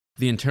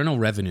The Internal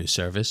Revenue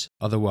Service,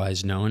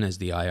 otherwise known as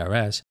the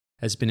IRS,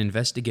 has been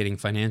investigating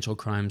financial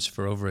crimes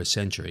for over a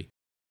century.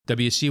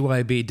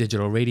 WCYB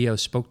Digital Radio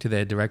spoke to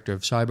their Director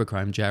of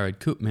Cybercrime, Jared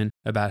Koopman,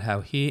 about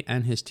how he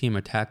and his team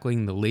are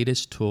tackling the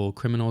latest tool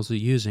criminals are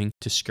using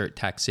to skirt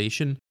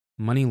taxation,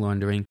 money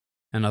laundering,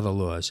 and other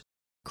laws,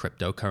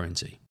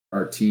 cryptocurrency.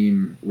 Our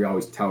team, we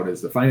always tout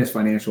as the finest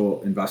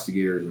financial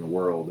investigators in the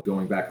world.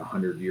 Going back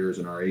 100 years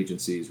in our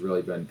agency has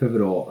really been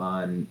pivotal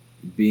on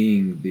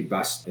being the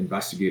best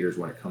investigators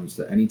when it comes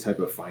to any type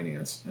of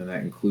finance, and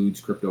that includes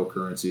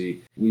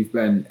cryptocurrency. We've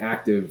been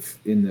active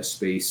in this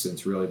space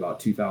since really about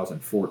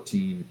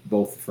 2014,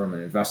 both from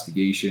an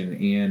investigation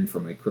and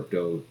from a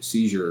crypto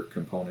seizure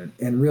component.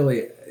 And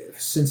really,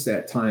 since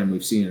that time,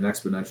 we've seen an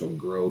exponential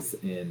growth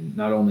in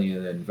not only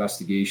in the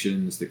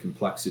investigations, the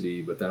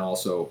complexity, but then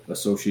also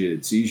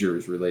associated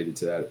seizures related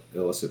to that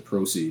illicit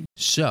proceed.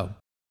 So,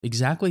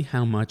 exactly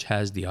how much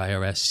has the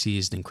IRS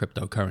seized in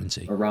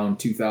cryptocurrency? Around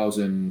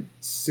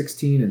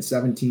 2016 and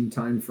 17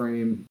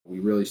 timeframe, we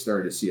really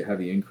started to see a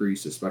heavy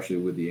increase, especially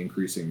with the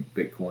increasing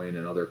Bitcoin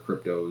and other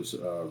cryptos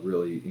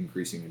really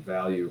increasing in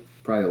value.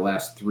 Probably the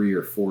last 3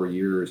 or 4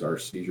 years, our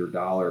seizure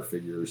dollar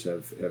figures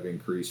have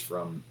increased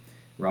from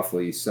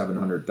roughly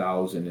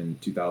 700,000 in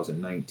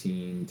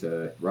 2019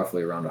 to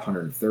roughly around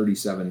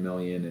 137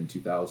 million in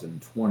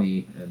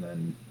 2020, and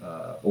then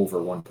over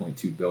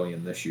 1.2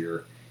 billion this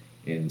year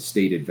in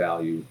stated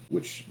value,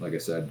 which, like I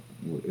said,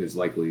 is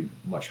likely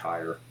much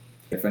higher.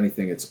 If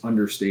anything, it's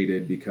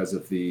understated because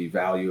of the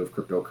value of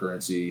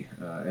cryptocurrency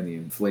and the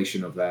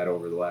inflation of that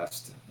over the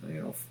last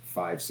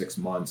 5-6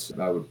 months.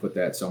 I would put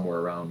that somewhere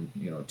around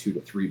 2 to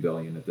 3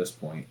 billion at this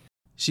point.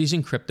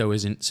 Seizing crypto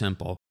isn't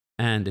simple,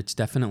 and it's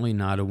definitely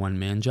not a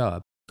one-man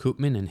job.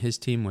 Koopman and his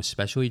team were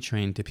specially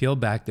trained to peel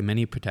back the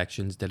many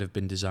protections that have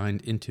been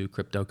designed into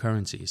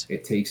cryptocurrencies.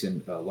 It takes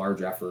a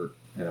large effort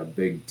and a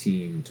big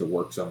team to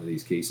work some of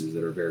these cases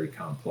that are very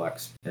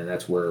complex. And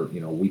that's where,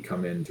 we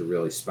come in to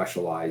really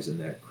specialize in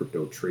that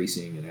crypto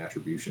tracing and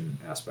attribution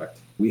aspect.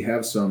 We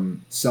have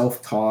some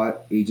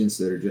self-taught agents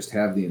that just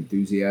have the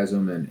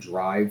enthusiasm and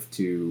drive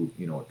to,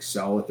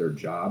 excel at their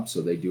job.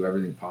 So they do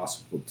everything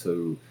possible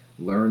to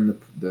learn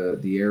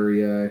the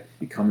area,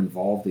 become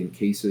involved in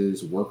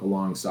cases, work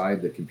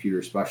alongside the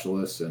computer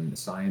specialists and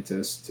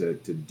scientists to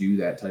do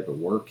that type of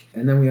work.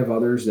 And then we have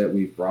others that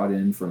we've brought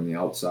in from the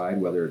outside,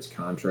 whether it's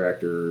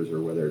contractors or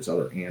whether it's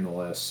other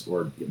analysts,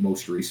 or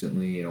most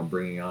recently,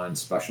 bringing on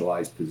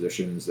specialized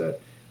positions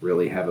that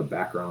really have a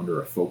background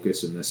or a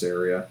focus in this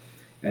area.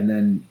 And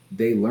then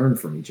they learn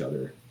from each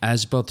other.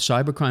 As both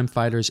cybercrime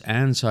fighters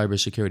and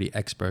cybersecurity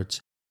experts,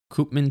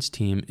 Koopman's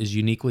team is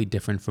uniquely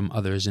different from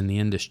others in the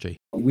industry.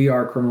 We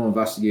are criminal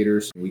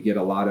investigators. We get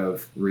a lot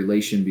of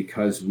relation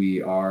because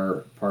we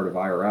are part of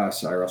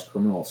IRS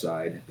criminal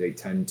side. They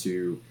tend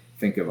to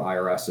think of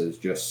IRS as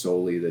just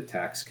solely the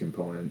tax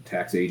component,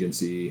 tax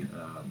agency,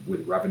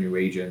 with revenue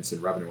agents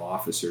and revenue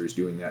officers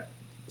doing that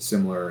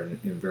similar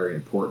and very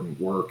important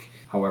work.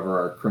 However,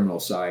 our criminal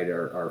side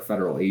are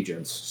federal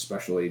agents,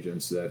 special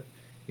agents that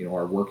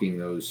are working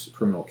those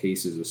criminal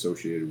cases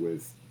associated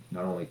with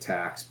not only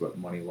tax, but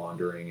money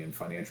laundering and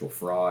financial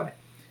fraud.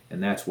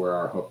 And that's where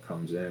our hook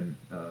comes in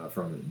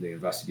from the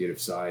investigative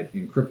side.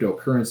 In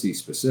cryptocurrency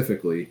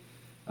specifically,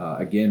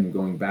 again,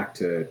 going back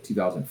to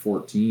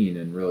 2014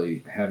 and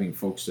really having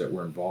folks that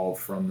were involved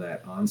from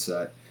that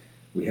onset,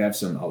 we have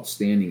some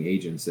outstanding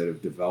agents that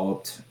have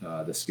developed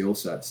the skill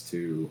sets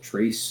to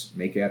trace,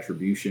 make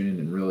attribution,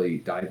 and really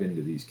dive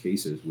into these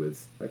cases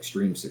with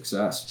extreme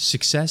success.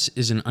 Success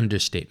is an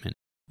understatement.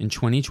 In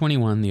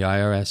 2021, the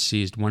IRS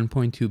seized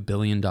 $1.2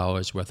 billion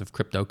worth of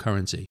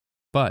cryptocurrency,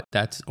 but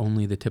that's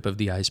only the tip of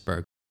the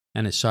iceberg.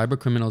 And as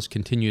cybercriminals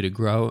continue to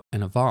grow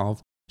and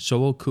evolve, so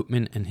will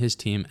Koopman and his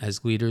team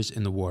as leaders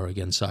in the war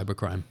against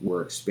cybercrime.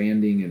 We're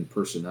expanding in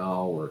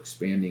personnel, we're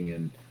expanding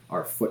in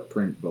our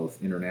footprint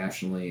both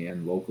internationally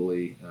and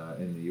locally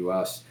in the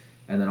U.S.,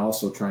 and then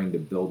also trying to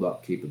build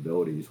up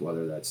capabilities,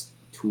 whether that's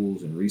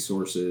tools and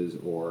resources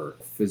or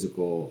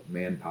physical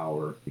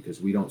manpower,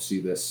 because we don't see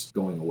this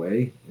going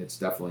away. It's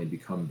definitely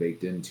become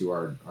baked into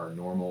our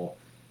normal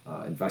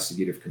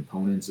investigative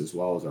components as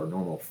well as our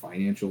normal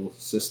financial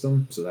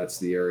system. So that's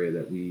the area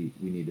that we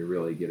need to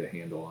really get a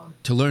handle on.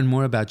 To learn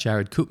more about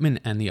Jared Koopman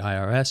and the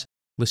IRS,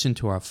 listen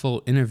to our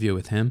full interview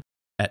with him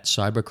at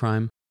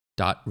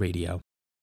cybercrime.radio.